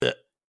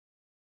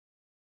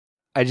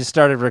I just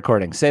started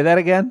recording. Say that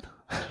again.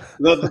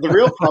 The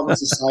real problem in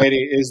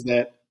society is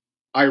that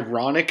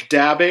ironic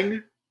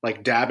dabbing,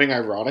 like dabbing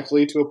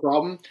ironically to a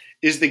problem,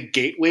 is the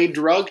gateway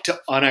drug to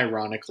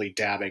unironically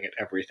dabbing at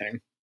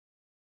everything.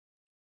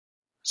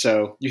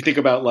 So you think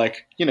about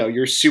like,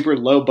 your super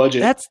low budget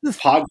That's the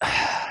pod.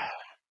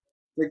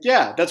 Like,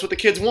 yeah, that's what the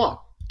kids want.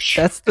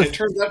 That's the and it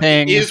turns out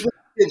thing. it is what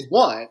the kids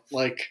want.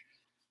 Like,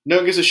 no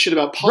one gives a shit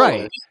about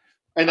polish. Right.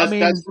 And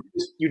that's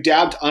you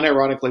dabbed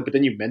unironically, but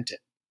then you meant it.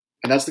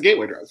 And that's the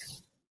gateway drug.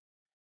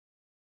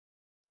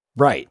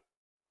 Right.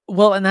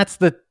 Well, and that's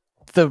the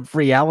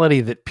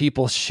reality that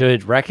people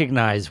should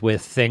recognize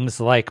with things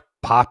like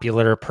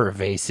popular,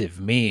 pervasive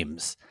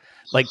memes.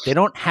 Like, they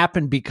don't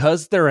happen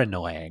because they're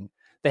annoying.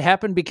 They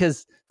happen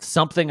because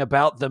something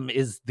about them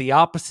is the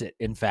opposite.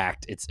 In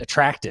fact, it's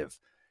attractive.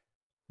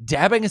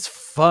 Dabbing is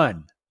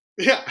fun.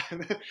 Yeah.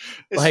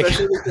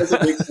 Especially because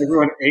it makes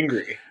everyone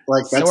angry.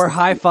 Like, so are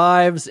high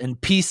fives and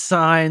peace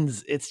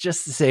signs. It's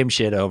just the same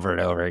shit over and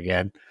over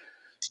again.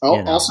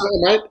 Also,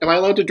 am I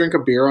allowed to drink a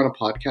beer on a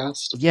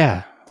podcast?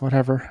 Yeah,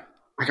 whatever.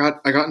 I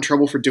got in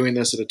trouble for doing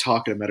this at a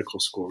talk at a medical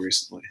school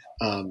recently.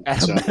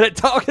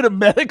 Talk at a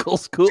medical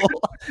school.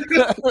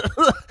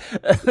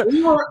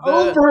 We were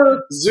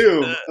over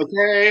Zoom,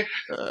 okay?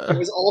 It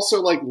was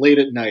also like late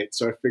at night,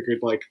 so I figured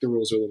like the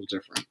rules are a little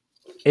different.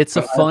 It's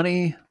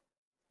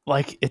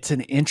it's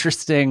an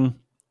interesting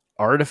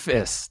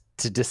artifice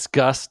to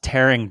discuss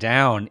tearing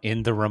down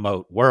in the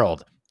remote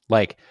world.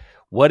 Like,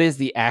 what is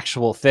the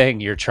actual thing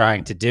you're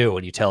trying to do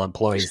when you tell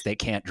employees they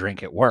can't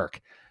drink at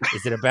work?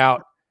 Is it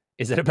about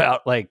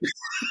like,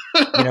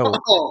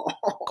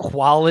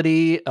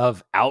 quality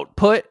of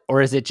output? Or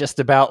is it just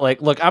about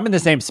like, look, I'm in the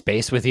same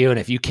space with you, and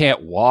if you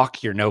can't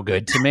walk, you're no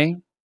good to me?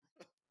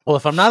 Well,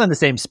 if I'm not in the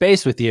same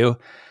space with you,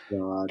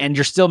 God, and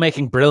you're still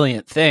making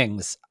brilliant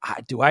things,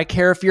 do I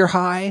care if you're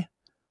high?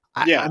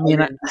 This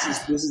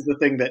is the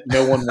thing that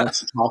no one wants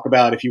to talk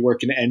about if you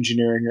work in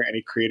engineering or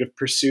any creative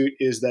pursuit,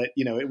 is that,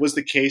 it was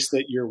the case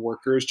that your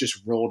workers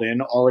just rolled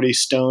in already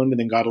stoned and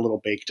then got a little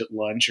baked at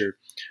lunch, or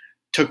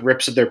took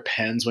rips of their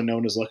pens when no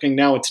one was looking.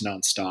 Now it's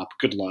nonstop.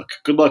 Good luck.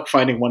 Good luck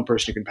finding one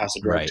person who can pass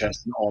a drug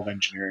test in all of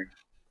engineering.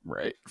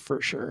 Right,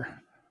 for sure.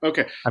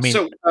 Okay.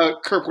 So,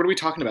 Kirk, what are we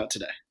talking about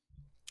today?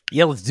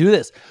 Yeah, let's do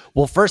this.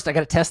 Well, first, I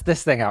got to test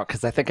this thing out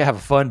because I think I have a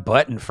fun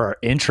button for our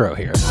intro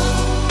here.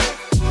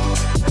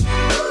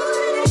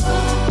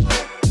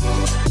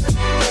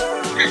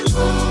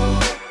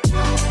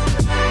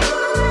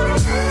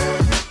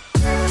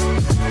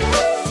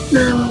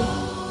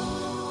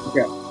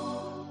 Okay.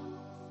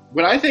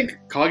 When I think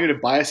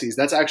cognitive biases,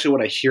 that's actually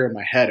what I hear in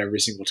my head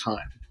every single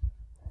time.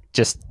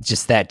 Just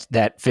that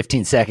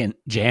 15-second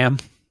jam.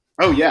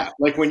 Oh, yeah.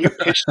 Like when you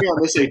pitched me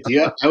on this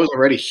idea, I was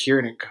already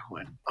hearing it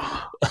going.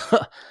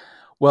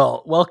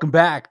 Well, welcome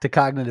back to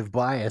Cognitive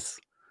Bias.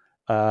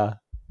 I'm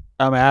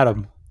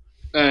Adam.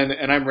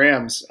 And I'm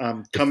Rams.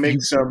 Come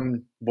make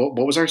some... What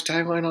was our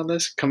tagline on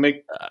this? Come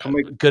make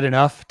good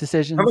enough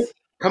decisions.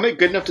 Come make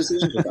good enough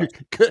decisions with us.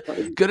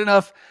 good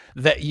enough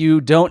that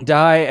you don't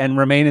die and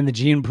remain in the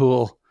gene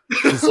pool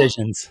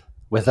decisions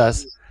with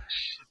us.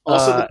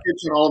 Also, the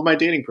pitch on all of my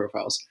dating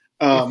profiles.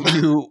 If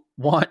you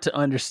want to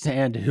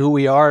understand who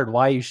we are and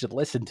why you should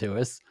listen to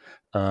us,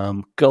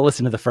 go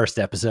listen to the first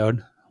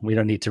episode. We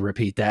don't need to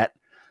repeat that.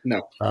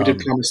 No, we did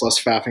promise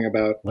less faffing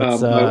about.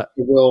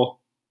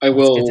 I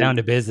will get down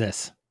to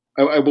business.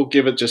 I will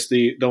give it just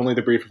the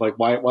brief of like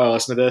why I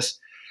listen to this.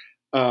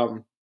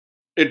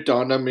 It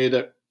dawned on me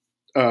that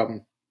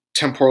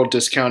temporal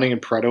discounting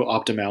and Pareto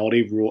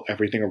optimality rule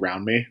everything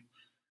around me.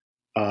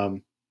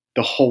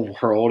 The whole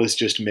world is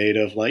just made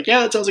of like, yeah,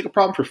 that sounds like a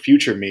problem for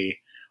future me.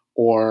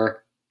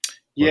 Or,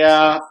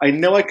 yeah, I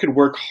know I could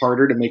work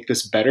harder to make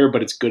this better,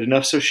 but it's good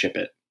enough, so ship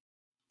it.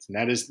 And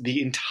that is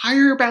the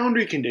entire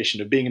boundary condition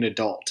of being an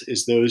adult,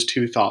 is those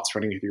two thoughts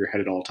running through your head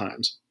at all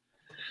times.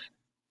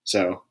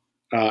 So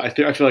I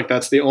feel like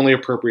that's the only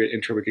appropriate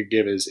intro we could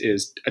give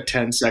is a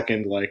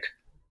 10-second like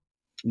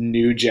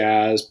new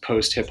jazz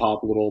post hip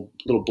hop little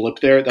blip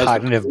there. That's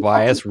cognitive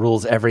bias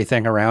rules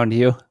everything around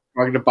you.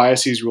 Cognitive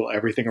biases rule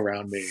everything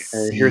around me.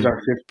 And here's our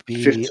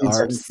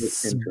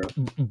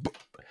 15-second intro.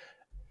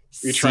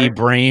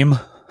 C-Bream.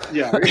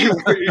 Yeah, you're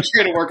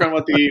trying to work on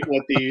what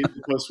the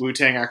post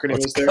Wu-Tang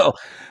acronym is there. Go.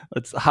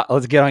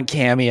 Let's get on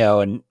Cameo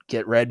and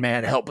get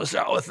Redman to help us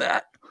out with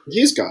that.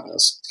 He's got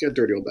us. He's got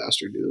dirty old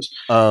bastard dudes.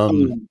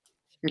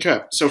 Okay,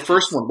 so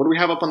first one. What do we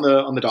have up on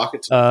the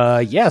docket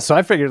today? Yeah. So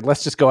I figured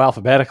let's just go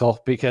alphabetical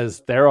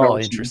because they're all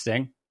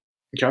interesting.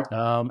 Okay.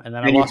 And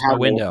then I lost my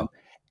window.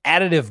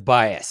 Additive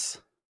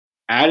bias.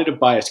 Additive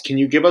bias. Can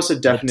you give us a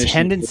definition? A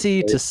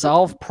tendency to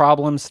solve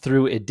problems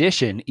through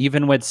addition,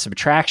 even when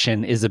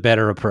subtraction is a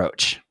better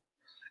approach.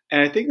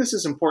 And I think this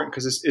is important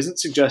because this isn't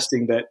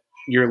suggesting that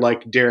you're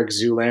like Derek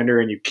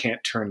Zoolander and you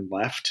can't turn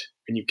left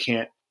and you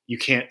can't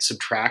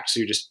subtract, so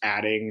you're just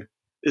adding.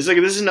 This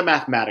isn't a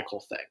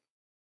mathematical thing.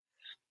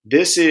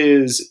 This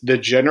is the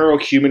general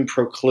human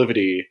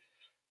proclivity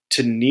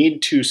to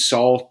need to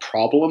solve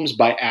problems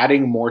by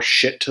adding more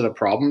shit to the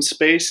problem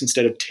space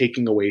instead of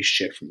taking away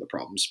shit from the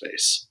problem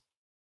space.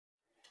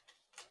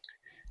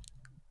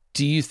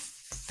 Do you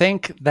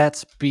think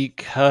that's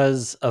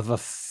because of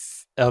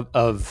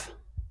of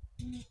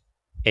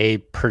a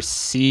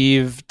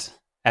perceived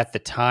at the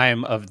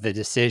time of the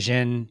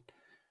decision,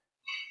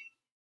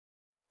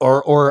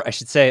 or I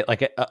should say,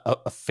 like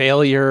a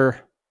failure?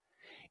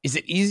 Is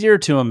it easier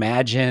to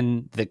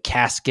imagine the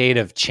cascade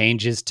of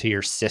changes to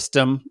your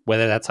system,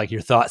 whether that's like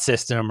your thought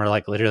system or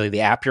like literally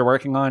the app you're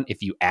working on,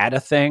 if you add a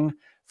thing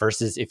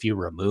versus if you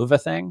remove a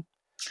thing?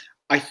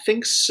 I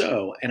think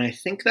so. And I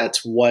think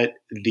that's what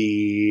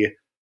the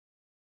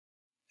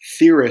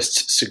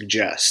theorists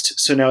suggest.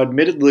 So now,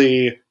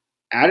 admittedly,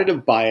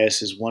 additive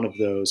bias is one of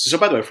those. So,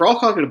 by the way, for all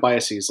cognitive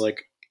biases,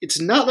 like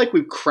it's not like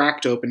we've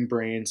cracked open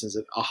brains and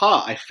said,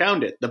 "Aha, I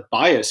found it, the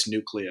bias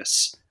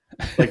nucleus."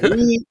 Like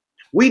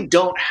we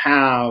don't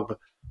have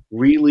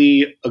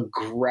really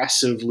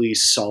aggressively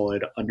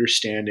solid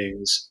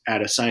understandings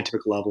at a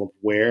scientific level of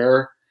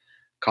where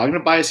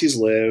cognitive biases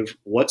live,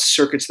 what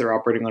circuits they're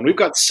operating on. We've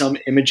got some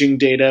imaging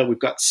data, we've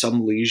got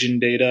some lesion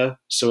data.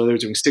 So we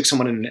can stick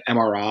someone in an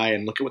MRI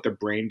and look at what their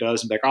brain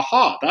does and be like,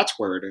 aha, that's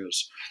where it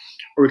is.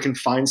 Or we can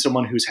find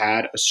someone who's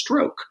had a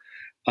stroke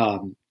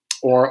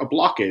or a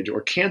blockage or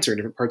cancer in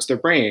different parts of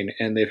their brain,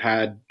 and they've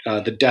had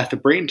the death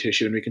of brain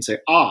tissue, and we can say,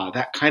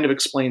 that kind of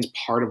explains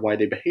part of why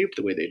they behaved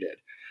the way they did.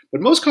 But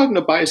most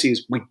cognitive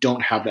biases, we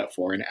don't have that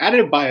for. And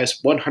additive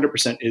bias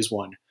 100% is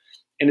one.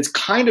 And it's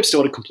kind of still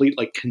at a complete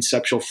like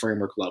conceptual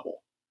framework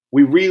level.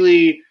 We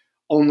really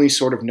only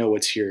sort of know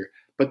what's here.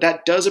 But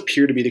that does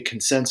appear to be the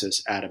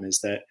consensus, Adam,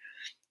 is that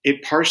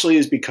it partially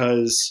is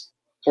because,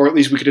 or at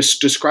least we could just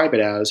describe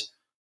it as,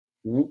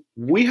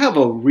 we have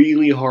a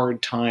really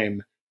hard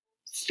time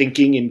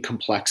thinking in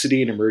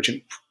complexity and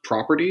emergent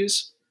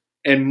properties.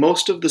 And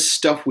most of the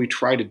stuff we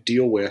try to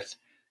deal with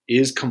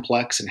is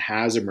complex and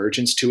has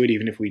emergence to it,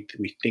 even if we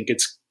think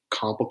it's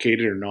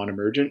complicated or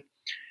non-emergent.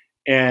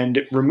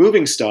 And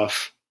removing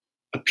stuff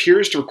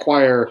appears to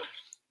require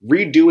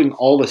redoing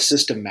all the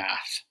system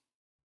math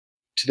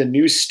to the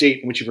new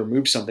state in which you've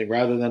removed something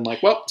rather than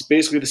like, well, it's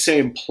basically the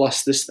same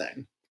plus this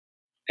thing.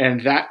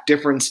 And that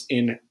difference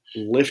in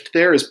lift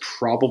there is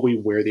probably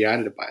where the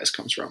additive bias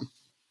comes from.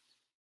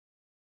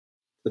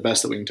 The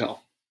best that we can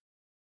tell.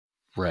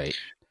 Right.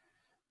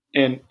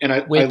 And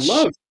I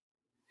love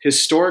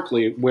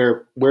historically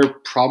where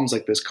problems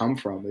like this come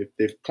from.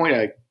 They've pointed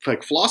out,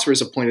 like philosophers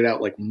have pointed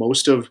out, like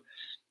most of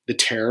the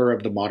terror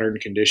of the modern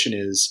condition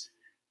is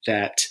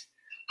that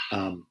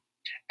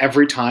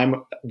every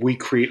time we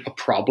create a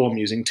problem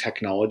using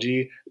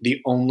technology, the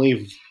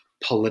only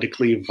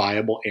politically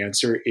viable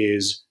answer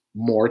is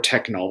more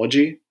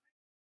technology.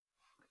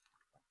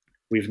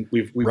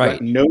 We've Right.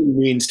 got no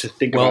means to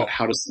think about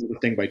how to solve the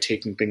thing by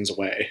taking things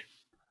away.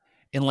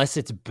 Unless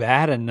it's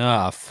bad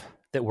enough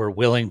that we're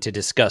willing to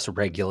discuss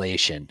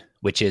regulation,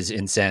 which is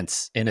in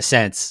a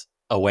sense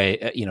a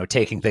way,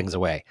 taking things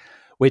away,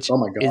 which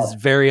is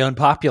very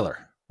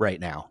unpopular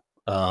right now.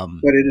 But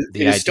it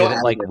is idea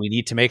that like we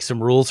need to make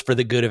some rules for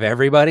the good of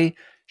everybody,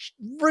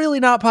 really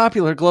not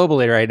popular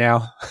globally right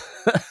now.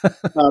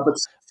 But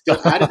still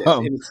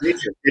additive in its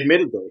nature,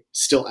 admittedly,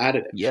 still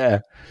additive. Yeah.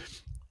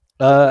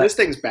 This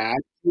thing's bad.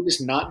 Can we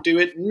just not do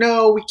it?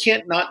 No, we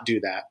can't not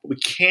do that. But we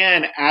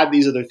can add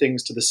these other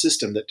things to the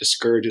system that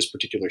discourages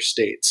particular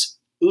states.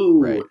 Ooh,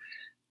 right.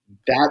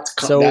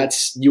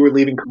 That's you were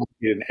leaving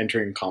complicated and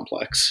entering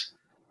complex.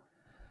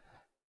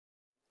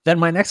 Then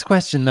my next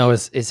question, though,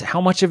 is how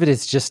much of it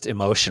is just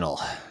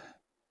emotional?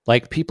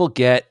 Like people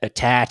get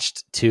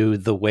attached to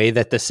the way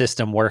that the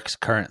system works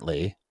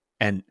currently.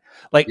 And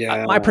like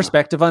my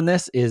perspective on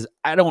this is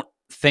I don't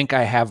think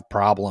I have a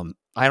problem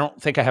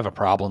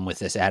with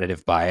this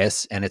additive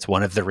bias. And it's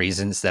one of the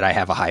reasons that I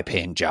have a high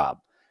paying job.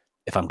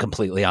 If I'm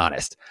completely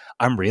honest,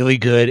 I'm really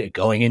good at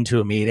going into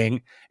a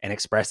meeting and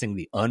expressing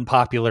the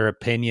unpopular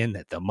opinion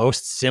that the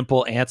most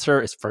simple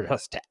answer is for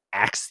us to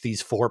axe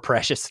these 4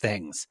 precious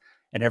things.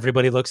 And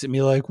everybody looks at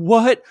me like,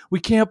 what?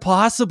 We can't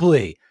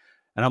possibly.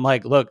 And I'm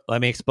like, look,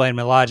 let me explain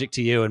my logic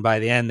to you. And by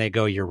the end, they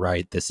go, you're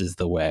right. This is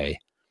the way.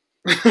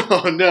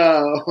 Oh,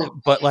 no.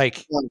 But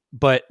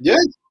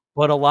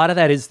a lot of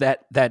that is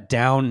that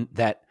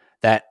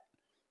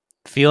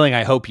feeling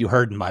I hope you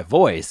heard in my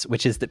voice,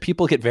 which is that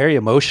people get very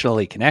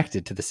emotionally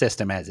connected to the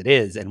system as it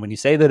is. And when you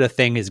say that a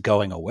thing is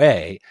going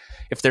away,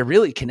 if they're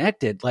really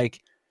connected,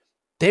 like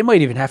they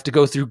might even have to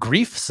go through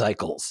grief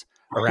cycles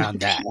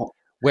around that.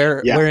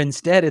 Where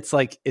instead it's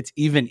like it's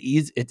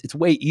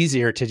way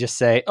easier to just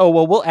say, oh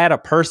well, we'll add a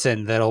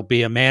person that'll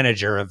be a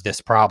manager of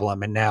this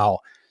problem, and now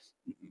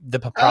the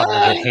problem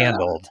will get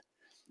handled.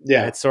 Yeah,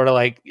 and it's sort of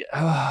like,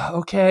 oh,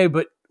 okay,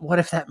 but what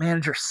if that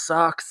manager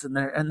sucks and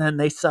then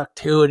they suck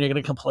too, and you're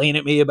going to complain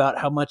at me about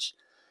how much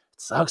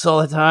it sucks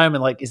all the time,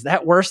 and like, is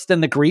that worse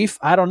than the grief?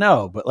 I don't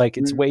know, but like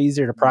it's way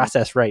easier to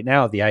process right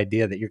now the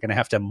idea that you're going to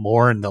have to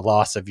mourn the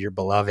loss of your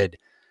beloved,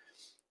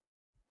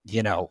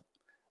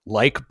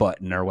 like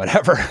button or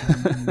whatever.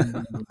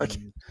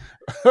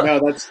 No,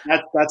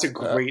 that's a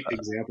great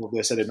example of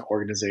this at an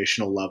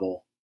organizational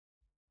level.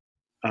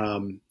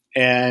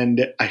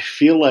 And I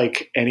feel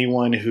like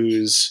anyone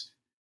who's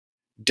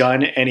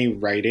done any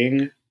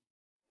writing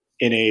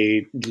in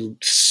a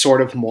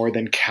sort of more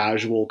than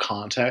casual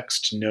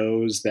context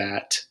knows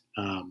that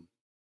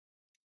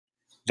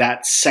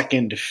that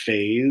second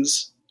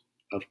phase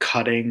of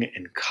cutting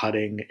and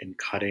cutting and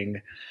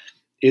cutting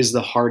is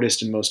the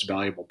hardest and most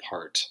valuable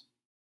part,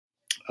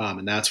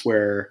 and that's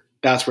where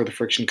the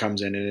friction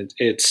comes in. And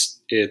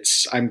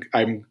it's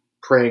I'm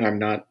praying I'm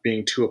not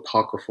being too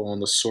apocryphal on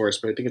the source,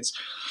 but I think it's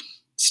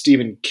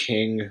Stephen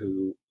King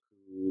who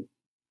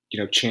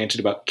chanted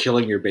about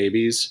killing your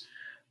babies,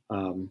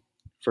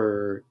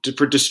 for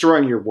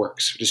destroying your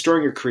works, for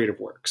destroying your creative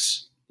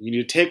works. You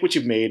need to take what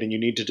you've made and you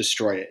need to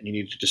destroy it, and you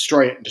need to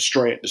destroy it and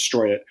destroy it and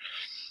destroy it.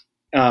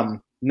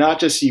 Not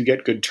just so you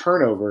get good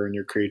turnover in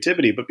your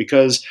creativity, but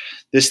because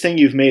this thing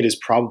you've made is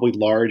probably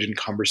large and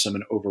cumbersome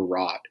and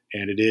overwrought,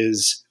 and it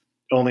is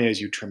only as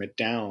you trim it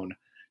down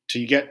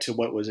till you get to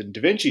what was in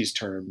Da Vinci's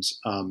terms,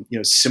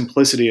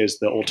 simplicity is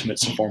the ultimate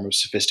form of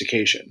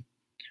sophistication.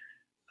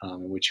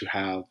 In which you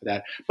have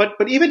that, but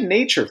even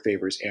nature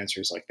favors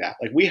answers like that.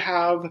 Like we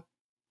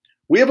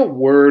have a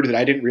word that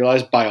I didn't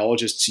realize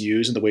biologists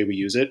use in the way we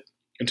use it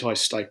until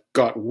I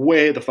got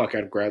way the fuck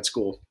out of grad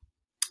school.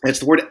 And it's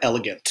the word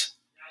elegant.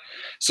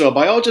 So a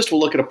biologist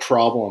will look at a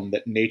problem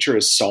that nature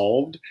has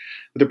solved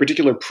with a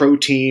particular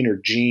protein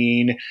or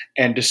gene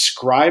and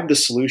describe the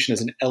solution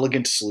as an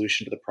elegant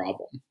solution to the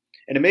problem.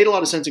 And it made a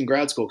lot of sense in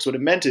grad school because what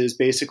it meant is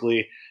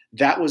basically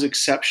that was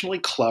exceptionally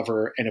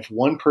clever. And if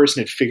one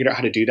person had figured out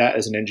how to do that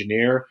as an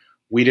engineer,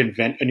 we'd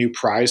invent a new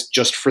prize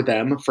just for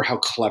them for how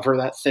clever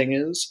that thing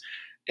is.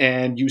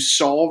 And you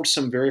solved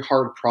some very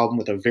hard problem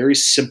with a very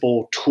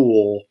simple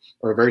tool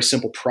or a very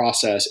simple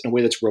process in a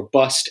way that's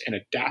robust and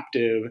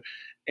adaptive.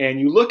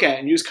 And you look at it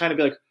and you just kind of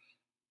be like,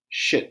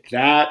 shit,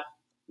 that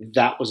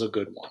was a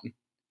good one.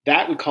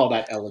 That we call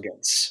that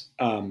elegance.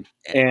 And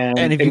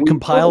if you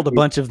compiled a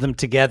bunch of them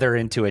together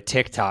into a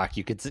TikTok,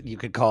 you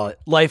could call it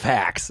life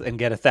hacks and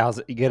get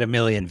 1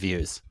 million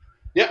views.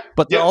 Yeah.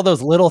 But there are all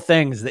those little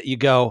things that you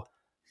go,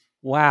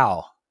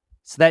 wow.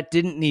 So that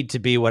didn't need to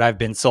be what I've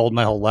been sold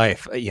my whole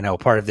life,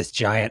 part of this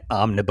giant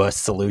omnibus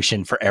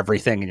solution for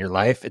everything in your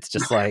life. It's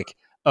just like,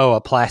 oh,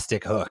 a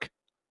plastic hook.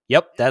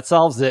 Yep, that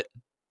solves it.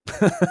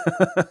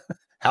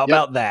 How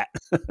about that?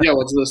 Yeah,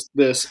 what's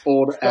this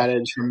old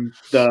adage from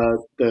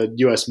the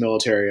U.S.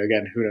 military?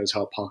 Again, who knows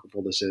how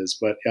apocryphal this is,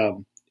 but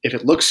if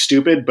it looks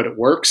stupid but it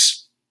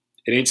works,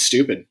 it ain't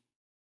stupid.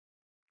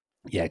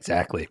 Yeah,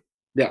 exactly.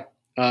 Yeah.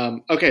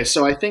 Okay,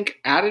 so I think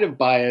additive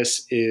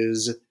bias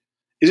is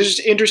just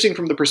interesting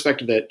from the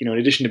perspective that, in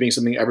addition to being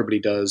something everybody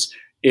does,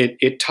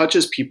 it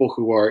touches people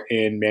who are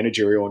in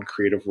managerial and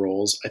creative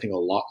roles, I think, a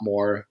lot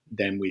more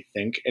than we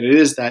think. And it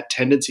is that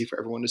tendency for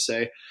everyone to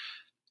say,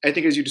 I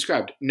think as you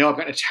described, no, I've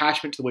got an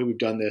attachment to the way we've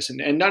done this.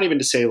 And not even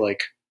to say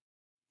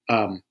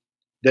that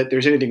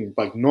there's anything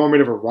like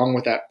normative or wrong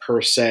with that per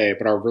se,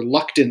 but our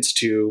reluctance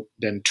to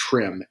then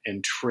trim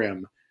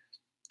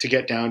to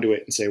get down to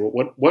it and say, well,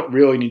 what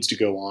really needs to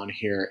go on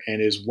here?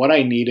 And is what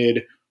I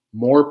needed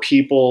more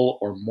people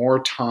or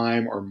more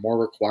time or more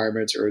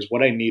requirements, or is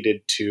what I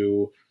needed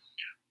to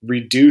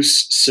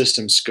reduce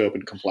system scope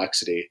and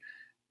complexity?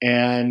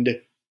 And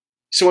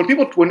so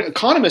when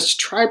economists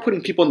try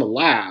putting people in the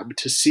lab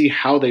to see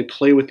how they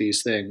play with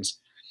these things,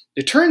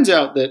 it turns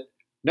out that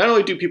not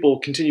only do people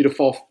continue to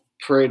fall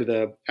prey to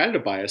the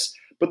additive bias,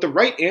 but the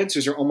right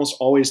answers are almost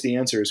always the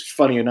answers,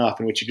 funny enough,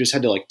 in which you just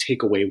had to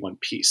take away one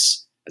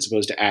piece as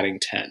opposed to adding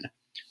 10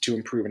 to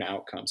improve an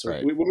outcome. So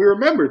right. when we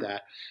remember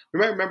that, we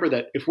might remember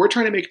that if we're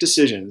trying to make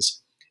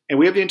decisions and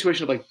we have the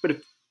intuition of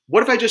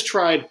what if I just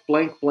tried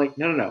blank, blank?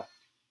 No.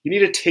 You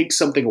need to take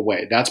something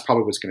away. That's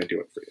probably what's going to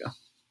do it for you.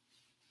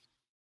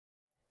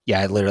 Yeah,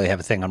 I literally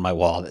have a thing on my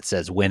wall that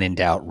says, when in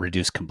doubt,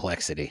 reduce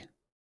complexity.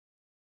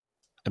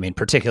 I mean,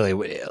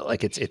 particularly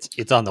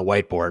it's on the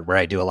whiteboard where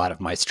I do a lot of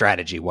my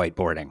strategy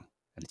whiteboarding.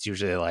 And it's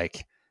usually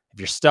if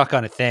you're stuck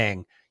on a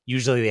thing,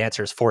 usually the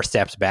answer is 4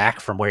 steps back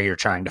from where you're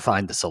trying to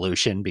find the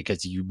solution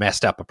because you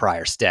messed up a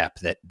prior step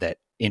that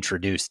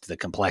introduced the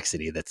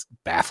complexity that's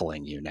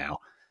baffling you now.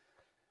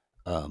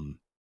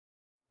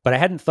 But I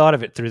hadn't thought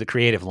of it through the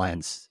creative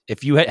lens.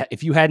 If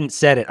you hadn't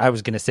said it, I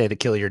was going to say the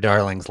 "kill your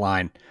darlings"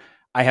 line.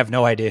 I have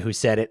no idea who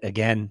said it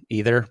again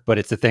either, but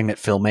it's a thing that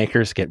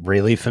filmmakers get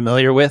really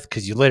familiar with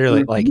because you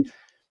literally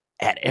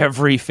at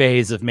every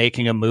phase of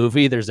making a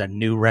movie, there's a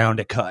new round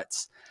of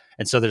cuts.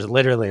 And so there's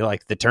literally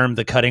the term,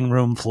 the cutting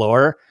room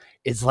floor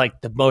is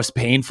the most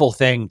painful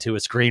thing to a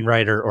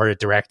screenwriter or a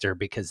director,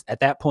 because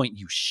at that point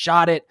you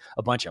shot it,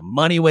 a bunch of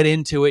money went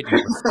into it,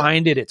 you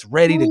refined it, it's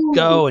ready to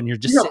go. And you're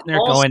just sitting there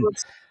going,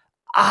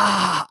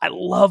 I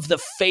love the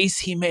face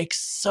he makes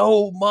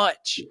so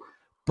much,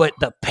 but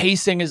the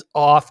pacing is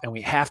off and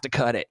we have to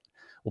cut it.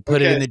 We'll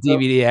put it in the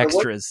DVD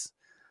extras.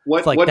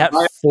 It's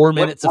that 4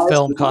 minutes of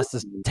film cost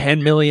us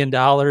 $10 million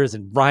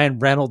and Ryan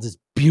Reynolds is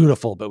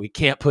beautiful, but we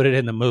can't put it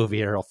in the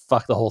movie or it'll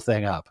fuck the whole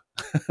thing up.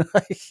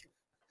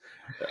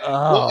 It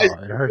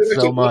hurts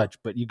so much,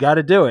 but you got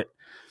to do it.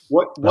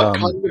 What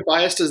cognitive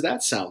bias does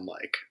that sound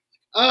like?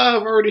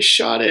 I've already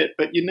shot it,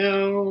 but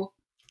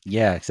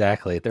Yeah,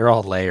 exactly. They're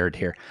all layered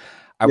here.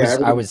 Yeah,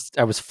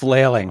 I was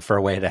flailing for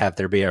a way to have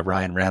there be a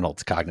Ryan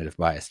Reynolds cognitive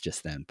bias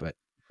just then, but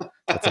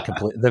that's a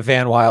complete the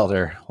Van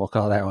Wilder. We'll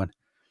call that one.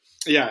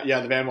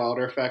 yeah, the Van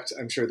Wilder effect.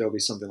 I'm sure there'll be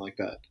something like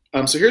that.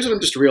 So here's what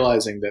I'm just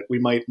realizing that we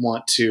might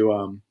want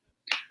to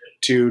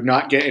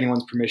not get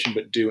anyone's permission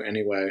but do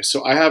anyway.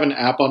 So I have an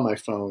app on my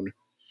phone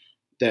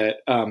that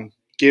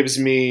gives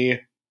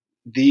me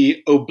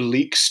the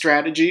oblique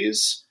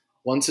strategies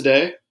once a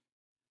day.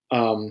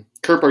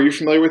 Kirp, are you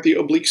familiar with the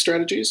oblique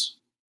strategies?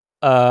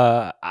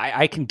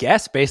 I can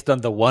guess based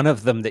on the one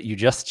of them that you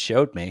just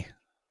showed me.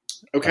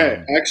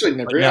 Okay, actually,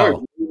 But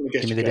no,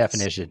 get give me your the guess.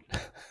 definition.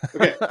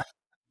 Okay,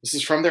 this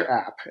is from their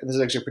app, and this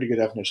is actually a pretty good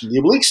definition. The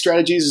oblique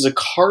strategies is a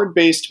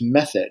card-based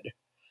method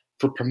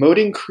for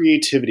promoting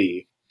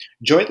creativity,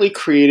 jointly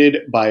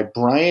created by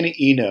Brian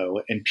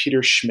Eno and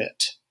Peter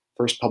Schmidt,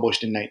 first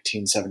published in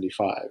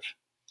 1975.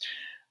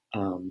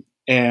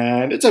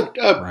 And it's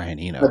Brian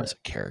Eno is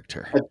a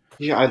character.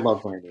 yeah, I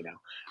love Brian Eno.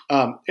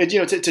 And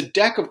it's a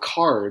deck of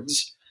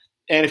cards,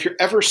 and if you're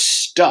ever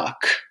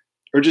stuck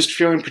or just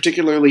feeling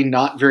particularly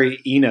not very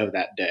Eno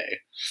that day,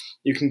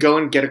 you can go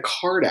and get a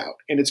card out,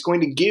 and it's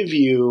going to give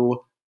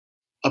you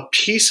a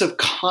piece of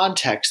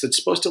context that's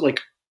supposed to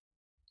like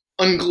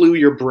unglue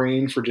your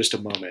brain for just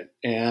a moment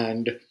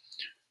and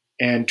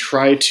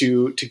try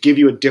to give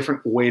you a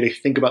different way to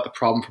think about the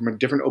problem from a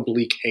different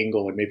oblique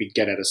angle and maybe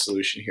get at a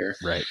solution here.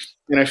 Right.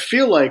 And I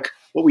feel like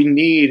what we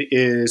need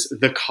is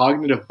the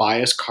cognitive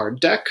bias card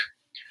deck,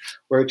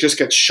 where it just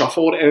gets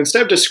shuffled. And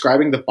instead of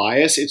describing the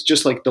bias, it's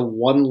just like the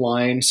one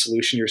line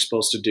solution you're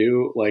supposed to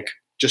do, like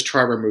just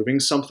try removing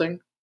something.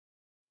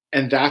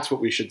 And that's what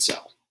we should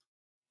sell.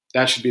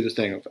 That should be the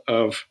thing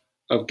of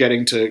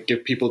getting to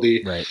give people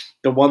the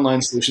one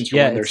line solutions for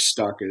when they're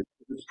stuck.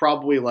 It's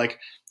probably like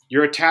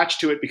you're attached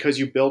to it because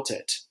you built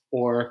it,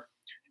 or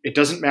it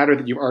doesn't matter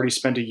that you've already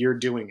spent a year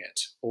doing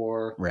it,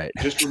 or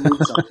just remove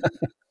something.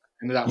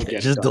 And that would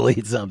get just done.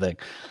 Delete something.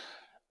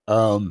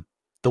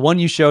 The one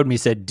you showed me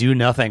said do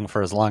nothing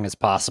for as long as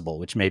possible,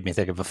 which made me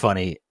think of a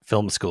funny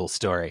film school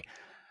story.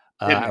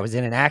 I was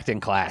in an acting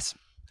class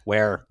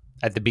where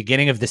at the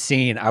beginning of the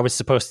scene, I was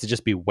supposed to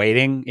just be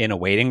waiting in a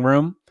waiting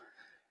room.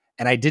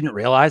 And I didn't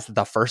realize that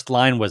the first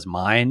line was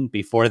mine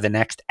before the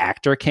next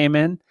actor came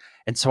in.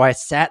 And so I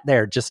sat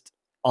there just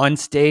on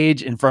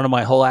stage in front of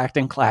my whole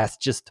acting class,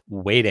 just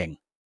waiting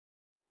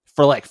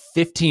for like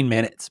 15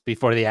 minutes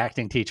before the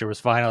acting teacher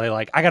was finally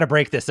like, I got to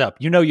break this up.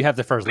 You know, you have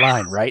the first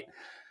line, right?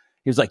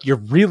 He was like, you're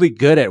really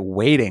good at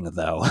waiting,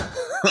 though.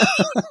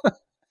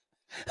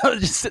 I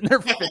was just sitting there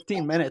for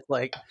 15 minutes,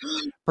 like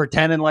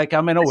pretending like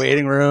I'm in a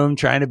waiting room,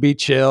 trying to be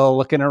chill,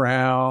 looking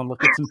around,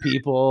 look at some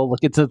people,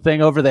 look at the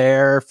thing over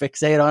there,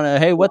 fixate on it.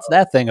 Hey, what's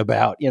that thing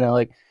about? You know,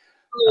 like,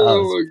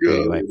 oh my God.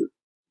 Anyway.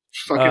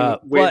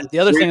 Fucking but the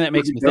other thing that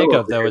makes me think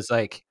of, though, here. is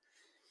like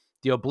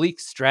the oblique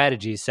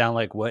strategies sound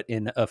like what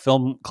in a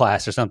film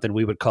class or something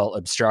we would call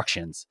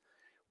obstructions,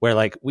 where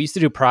like we used to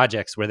do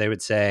projects where they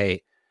would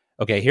say,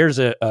 okay, here's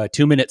a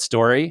 2-minute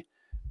story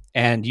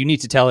and you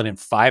need to tell it in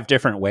 5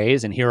 different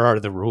ways. And here are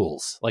the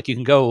rules. Like you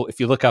can go, if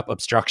you look up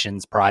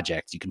obstructions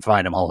projects, you can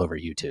find them all over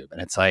YouTube.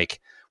 And it's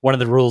like, one of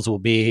the rules will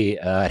be,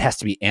 it has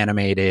to be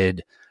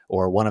animated,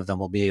 or one of them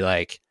will be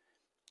like,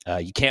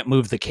 you can't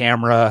move the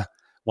camera.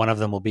 One of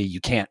them will be,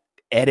 you can't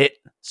edit.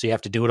 So you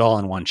have to do it all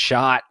in one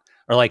shot.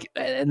 Or like,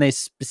 and they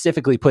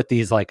specifically put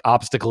these like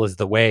obstacle is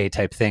the way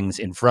type things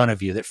in front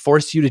of you that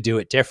force you to do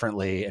it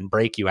differently and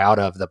break you out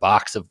of the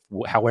box of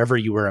however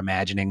you were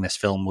imagining this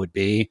film would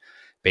be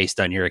based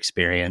on your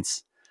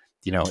experience,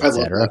 you know,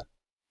 etc.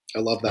 I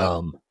love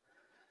that.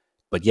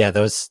 But yeah,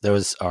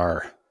 those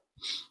are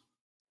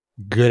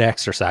good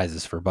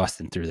exercises for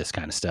busting through this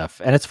kind of stuff.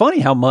 And it's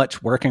funny how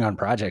much working on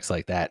projects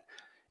like that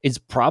is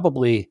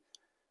probably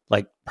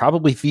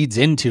feeds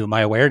into my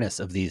awareness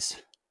of these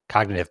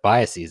cognitive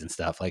biases and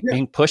stuff, like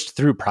being pushed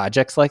through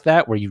projects like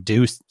that where you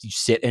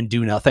sit and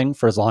do nothing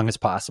for as long as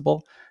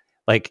possible.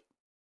 Like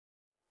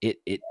it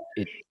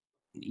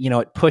you know,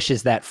 it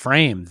pushes that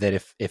frame that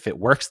if it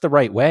works the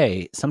right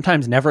way,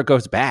 sometimes never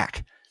goes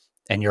back.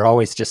 And you're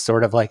always just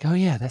sort of like, oh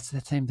yeah, that's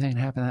that same thing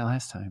happened that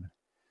last time.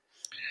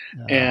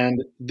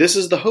 And this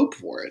is the hope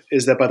for it,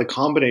 is that by the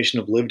combination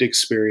of lived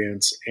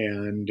experience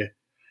and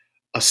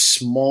a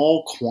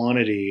small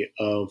quantity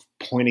of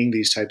pointing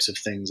these types of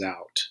things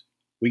out,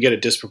 we get a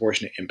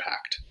disproportionate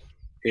impact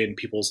in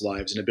people's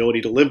lives and ability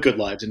to live good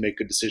lives and make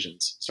good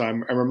decisions. So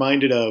I'm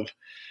reminded of,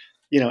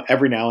 you know,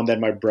 every now and then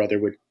my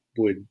brother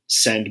would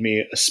send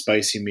me a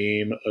spicy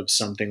meme of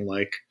something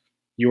like,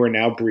 you are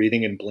now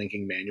breathing and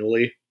blinking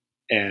manually.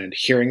 And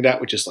hearing that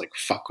would just like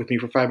fuck with me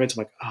for 5 minutes.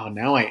 I'm like, oh,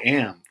 now I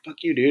am. Fuck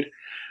you, dude.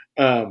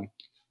 And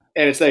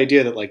it's the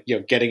idea that like, you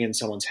know, getting in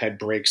someone's head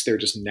breaks their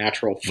just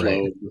natural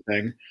flow of the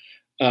thing.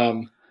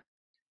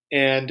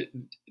 And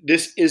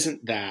this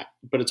isn't that,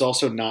 but it's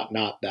also not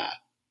that,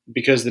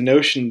 because the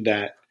notion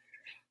that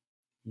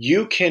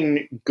you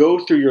can go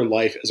through your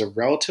life as a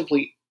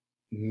relatively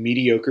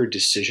mediocre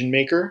decision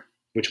maker,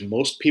 which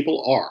most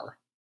people are,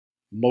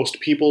 most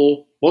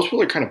people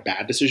are kind of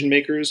bad decision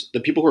makers. The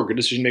people who are good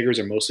decision makers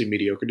are mostly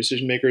mediocre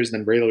decision makers. And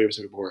then rarely we have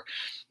some people who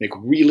make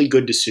really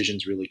good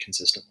decisions really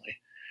consistently.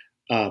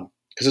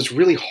 Because it's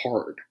really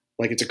hard.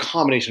 Like it's a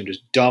combination of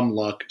just dumb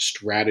luck,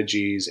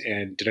 strategies,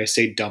 and did I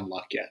say dumb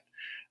luck yet?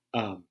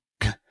 Um,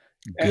 Good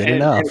and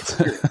enough.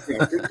 experience.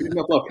 Yeah, good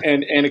enough luck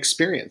and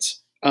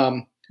experience.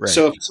 Right.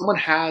 So if someone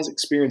has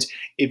experience,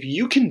 if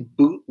you can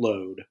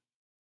bootload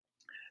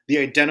the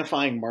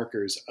identifying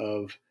markers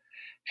of,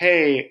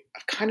 hey,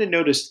 I've kind of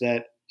noticed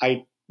that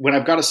when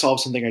I've got to solve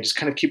something, I just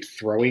kind of keep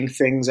throwing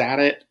things at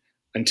it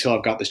until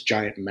I've got this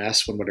giant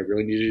mess when what I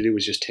really need to do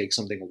is just take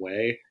something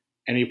away.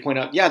 And you point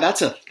out, yeah,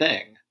 that's a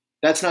thing.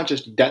 That's not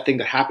just that thing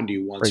that happened to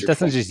you once Right. or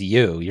That's not twice. just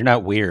you. You're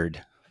not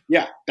weird.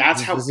 Yeah, that's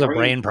This how is a brains.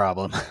 brain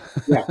problem.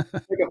 Yeah. I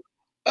go,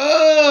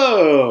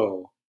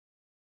 oh,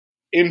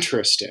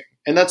 interesting.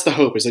 And that's the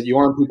hope, is that you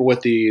arm people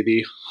with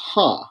the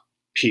huh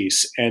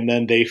piece, and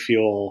then they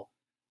feel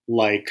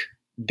like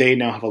they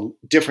now have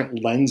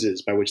different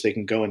lenses by which they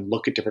can go and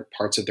look at different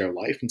parts of their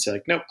life and say,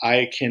 like, no,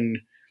 I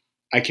can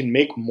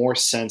make more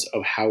sense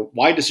of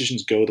why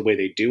decisions go the way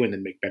they do, and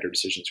then make better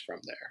decisions from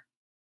there.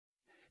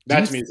 do That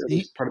you to me is at th-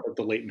 least part of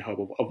the latent hope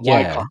of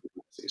why yeah. cognitive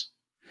biases.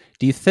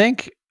 Do you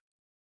think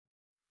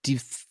do you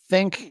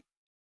think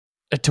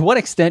to what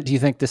extent do you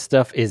think this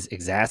stuff is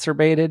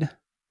exacerbated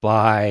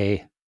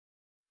by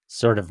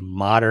sort of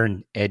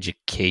modern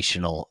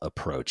educational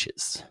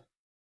approaches?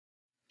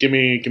 Give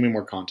me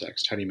more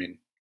context. How do you mean?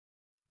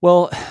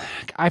 Well,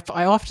 I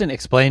often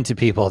explain to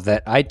people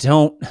that I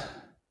don't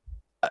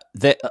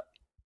that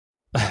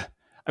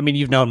I mean,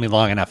 you've known me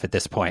long enough at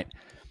this point.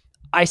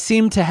 I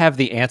seem to have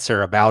the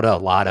answer about a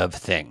lot of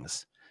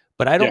things,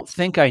 but I don't Yes.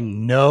 think I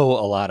know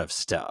a lot of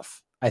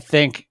stuff. I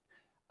think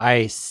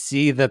I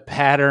see the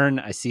pattern,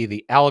 I see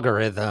the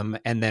algorithm,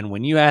 and then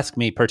when you ask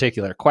me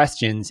particular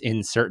questions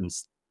in certain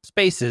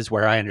spaces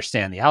where I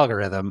understand the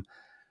algorithm,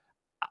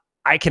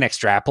 I can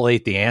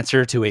extrapolate the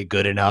answer to a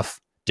good enough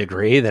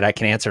degree that I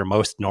can answer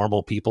most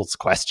normal people's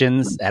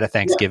questions at a Yeah.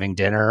 Thanksgiving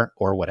dinner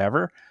or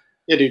whatever.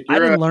 Yeah, dude. I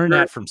didn't learn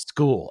that from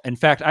school. In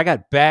fact, I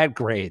got bad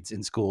grades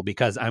in school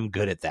because I'm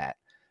good at that.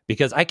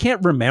 Because I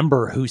can't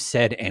remember who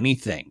said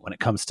anything when it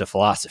comes to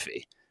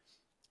philosophy.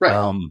 Right.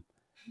 Um,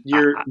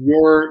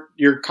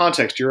 Your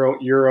context.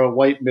 You're a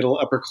white middle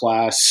upper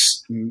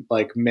class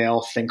like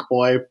male think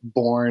boy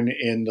born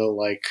in the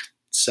like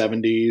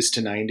 70s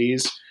to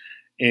 90s,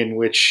 in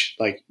which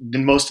like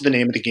most of the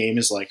name of the game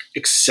is like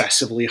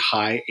excessively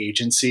high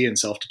agency and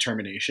self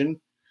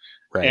determination,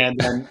 right. and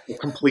then a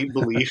complete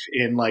belief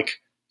in like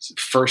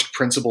first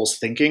principles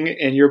thinking,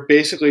 and you're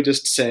basically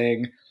just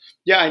saying,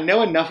 yeah, I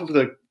know enough of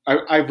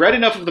I've read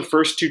enough of the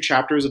first two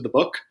chapters of the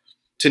book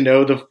to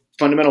know the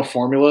fundamental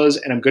formulas,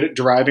 and I'm good at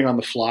deriving on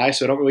the fly,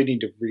 so I don't really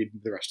need to read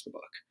the rest of the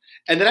book.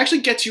 And that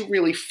actually gets you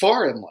really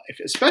far in life,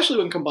 especially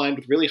when combined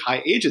with really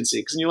high agency,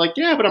 because you're like,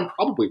 yeah, but I'm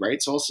probably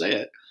right, so I'll say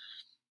it.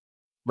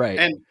 Right.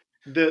 And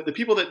the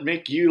people that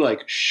make you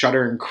like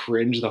shudder and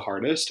cringe the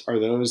hardest are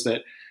those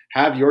that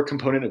have your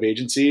component of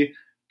agency,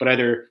 but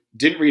either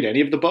didn't read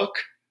any of the book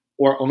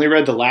or only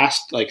read the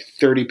last like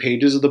 30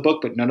 pages of the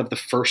book, but none of the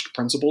first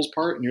principles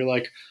part. And you're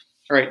like,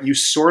 all right, you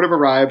sort of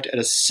arrived at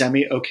a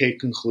semi okay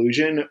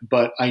conclusion,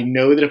 but I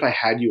know that if I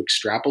had you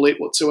extrapolate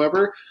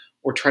whatsoever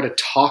or try to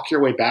talk your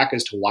way back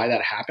as to why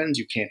that happens,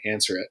 you can't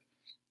answer it.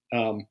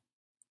 And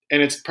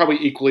it's probably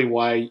equally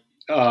why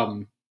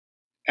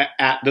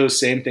at those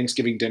same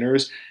Thanksgiving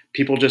dinners,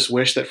 people just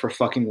wish that for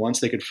fucking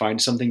once they could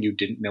find something you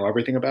didn't know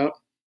everything about.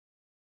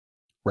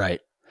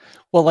 Right.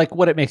 Well, like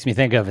what it makes me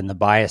think of in the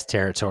bias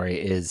territory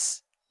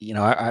is,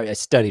 I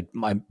studied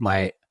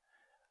my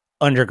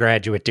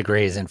undergraduate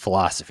degrees in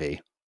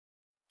philosophy.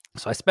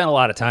 So I spent a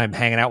lot of time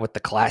hanging out with the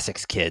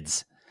classics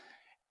kids,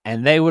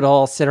 and they would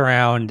all sit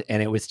around,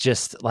 and it was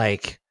just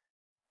like,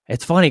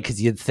 it's funny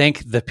because you'd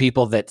think the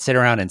people that sit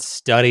around and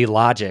study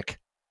logic,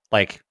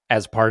 like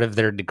as part of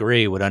their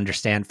degree, would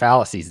understand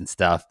fallacies and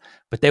stuff,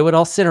 but they would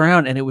all sit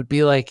around and it would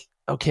be like,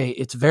 okay,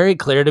 it's very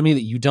clear to me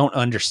that you don't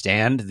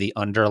understand the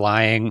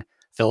underlying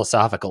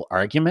philosophical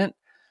argument,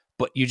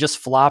 but you just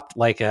flopped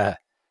like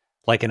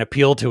an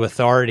appeal to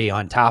authority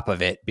on top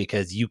of it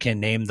because you can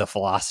name the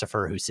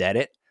philosopher who said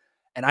it.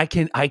 And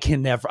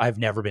I've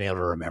never been able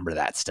to remember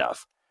that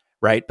stuff.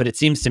 Right. But it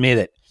seems to me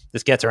that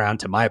this gets around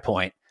to my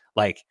point.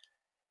 Like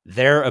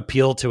their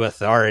appeal to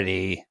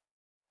authority,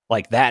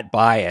 like that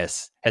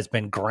bias has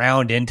been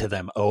ground into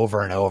them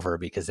over and over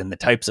because in the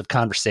types of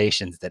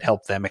conversations that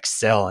help them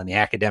excel in the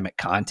academic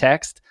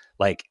context,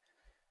 like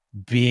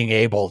being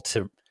able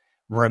to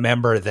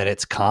remember that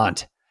it's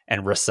Kant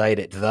and recite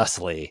it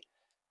thusly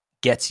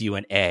gets you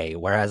an A,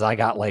 whereas I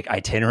got like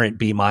itinerant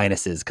B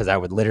minuses because I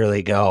would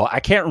literally go, I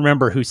can't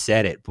remember who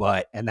said it,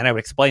 but, and then I would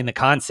explain the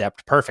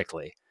concept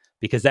perfectly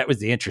because that was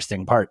the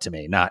interesting part to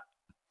me, not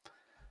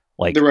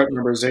like The right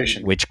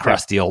memorization. which Yeah.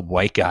 crusty old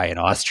white guy in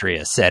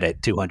Austria said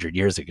it 200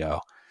 years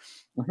ago.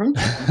 Mm-hmm.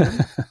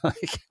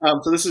 Mm-hmm.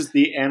 So this is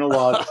the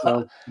analog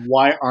of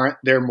why aren't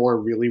there more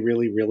really,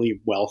 really, really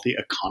wealthy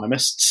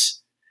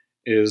economists?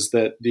 Is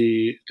that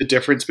the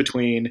difference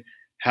between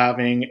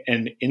having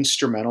an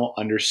instrumental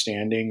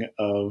understanding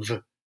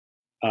of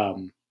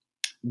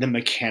the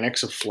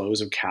mechanics of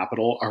flows of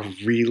capital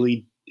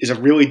is a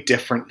really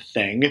different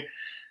thing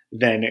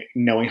than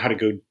knowing how to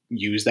go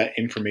use that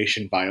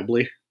information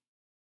viably.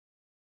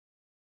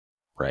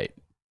 Right.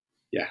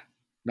 Yeah.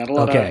 Not a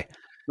lot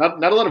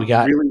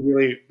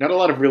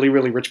of really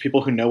rich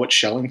people who know what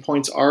Schelling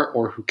points are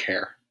or who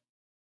care.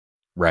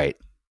 Right.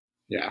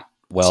 Yeah.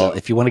 Well,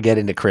 if you want to get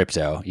into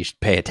crypto, you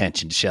should pay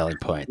attention to Schelling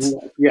points.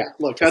 Yeah,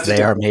 look,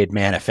 they are made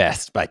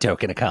manifest by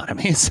token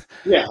economies.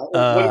 Yeah.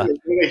 What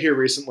did I hear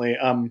recently?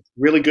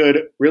 Really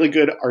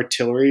good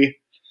artillery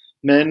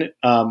men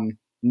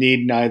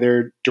need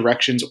neither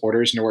directions,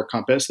 orders, nor a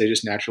compass. They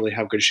just naturally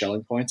have good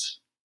Schelling points.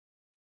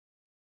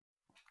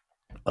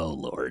 Oh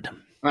Lord.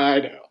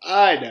 I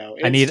know.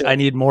 I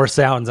need more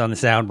sounds on the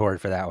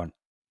soundboard for that one.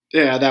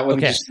 Yeah, that one.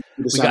 Okay.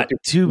 We got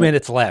 2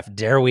 minutes left.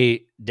 Dare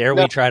we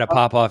try to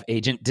pop off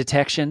agent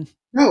detection?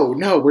 No,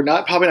 we're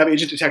not popping up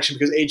agent detection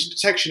because agent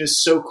detection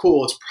is so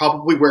cool. It's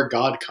probably where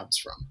God comes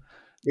from.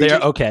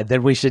 Okay,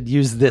 then we should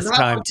use this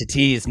time to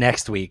tease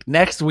next week.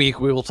 Next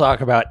week, we will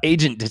talk about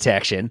agent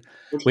detection,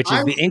 which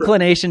is the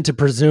inclination to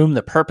presume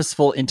the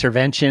purposeful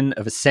intervention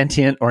of a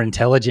sentient or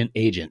intelligent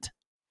agent.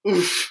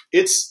 Oof,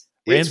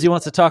 Ramsey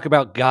wants to talk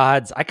about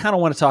gods. I kind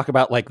of want to talk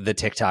about like the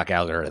TikTok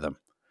algorithm.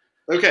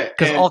 Okay.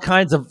 Because all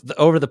kinds of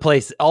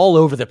all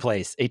over the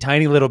place, a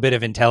tiny little bit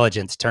of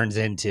intelligence turns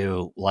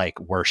into like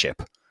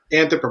worship.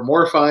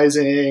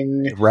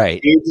 Anthropomorphizing,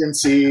 right?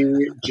 Agency,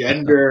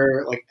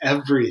 gender, like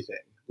everything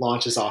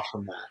launches off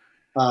from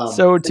that.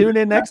 So tune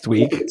in next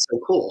week. It's so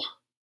cool.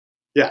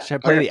 Yeah. Should I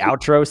play the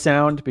outro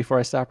sound before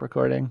I stop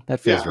recording? That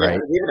feels right.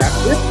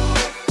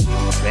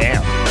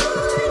 Bam.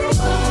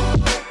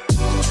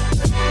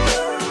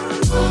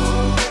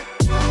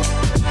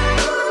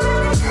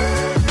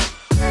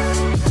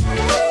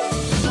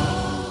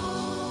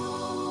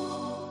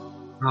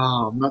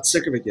 Oh, I'm not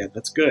sick of it yet.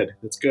 That's good.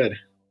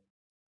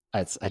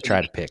 I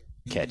try to pick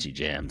catchy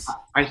jams.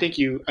 I think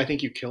you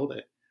killed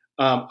it.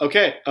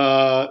 Okay.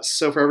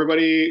 So for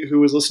everybody who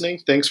was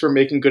listening, thanks for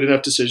making good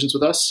enough decisions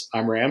with us.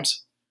 I'm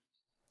Rams.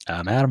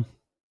 I'm Adam.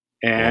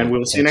 And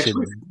we'll see you next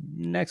week.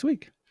 Next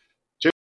week.